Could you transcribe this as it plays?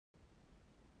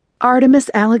Artemis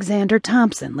Alexander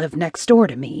Thompson lived next door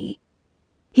to me.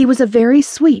 He was a very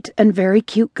sweet and very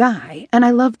cute guy, and I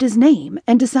loved his name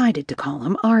and decided to call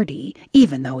him Artie,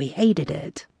 even though he hated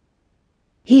it.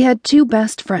 He had 2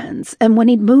 best friends, and when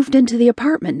he'd moved into the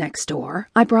apartment next door,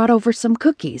 I brought over some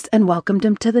cookies and welcomed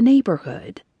him to the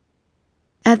neighborhood.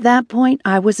 At that point,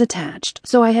 I was attached,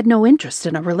 so I had no interest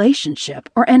in a relationship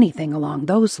or anything along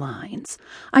those lines.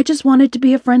 I just wanted to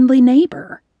be a friendly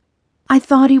neighbor. I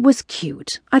thought he was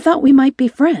cute. I thought we might be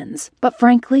friends, but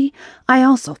frankly, I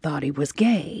also thought he was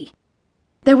gay.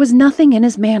 There was nothing in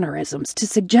his mannerisms to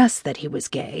suggest that he was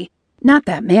gay. Not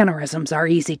that mannerisms are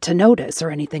easy to notice or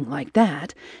anything like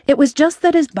that. It was just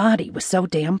that his body was so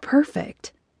damn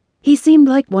perfect. He seemed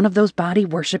like one of those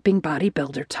body-worshipping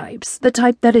bodybuilder types, the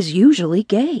type that is usually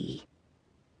gay.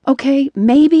 Okay,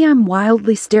 maybe I'm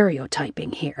wildly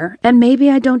stereotyping here, and maybe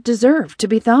I don't deserve to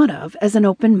be thought of as an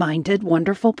open-minded,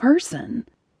 wonderful person.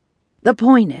 The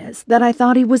point is that I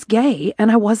thought he was gay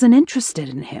and I wasn't interested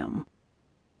in him.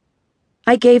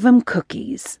 I gave him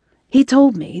cookies. He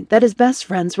told me that his best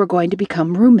friends were going to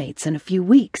become roommates in a few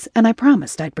weeks, and I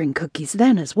promised I'd bring cookies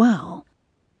then as well.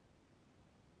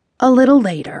 A little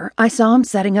later, I saw him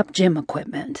setting up gym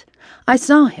equipment. I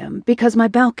saw him because my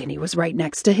balcony was right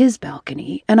next to his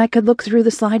balcony, and I could look through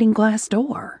the sliding glass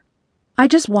door. I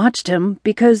just watched him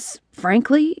because,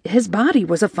 frankly, his body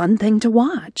was a fun thing to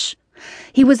watch.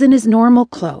 He was in his normal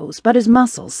clothes, but his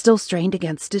muscles still strained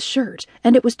against his shirt,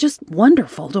 and it was just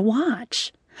wonderful to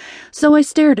watch. So I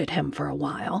stared at him for a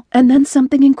while, and then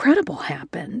something incredible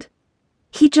happened.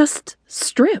 He just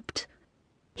stripped.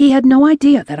 He had no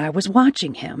idea that I was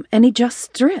watching him, and he just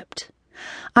stripped.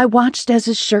 I watched as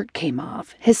his shirt came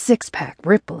off, his six-pack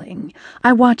rippling.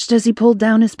 I watched as he pulled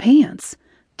down his pants.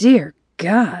 Dear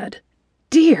God.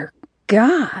 Dear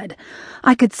God.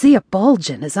 I could see a bulge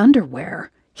in his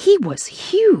underwear. He was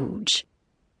huge.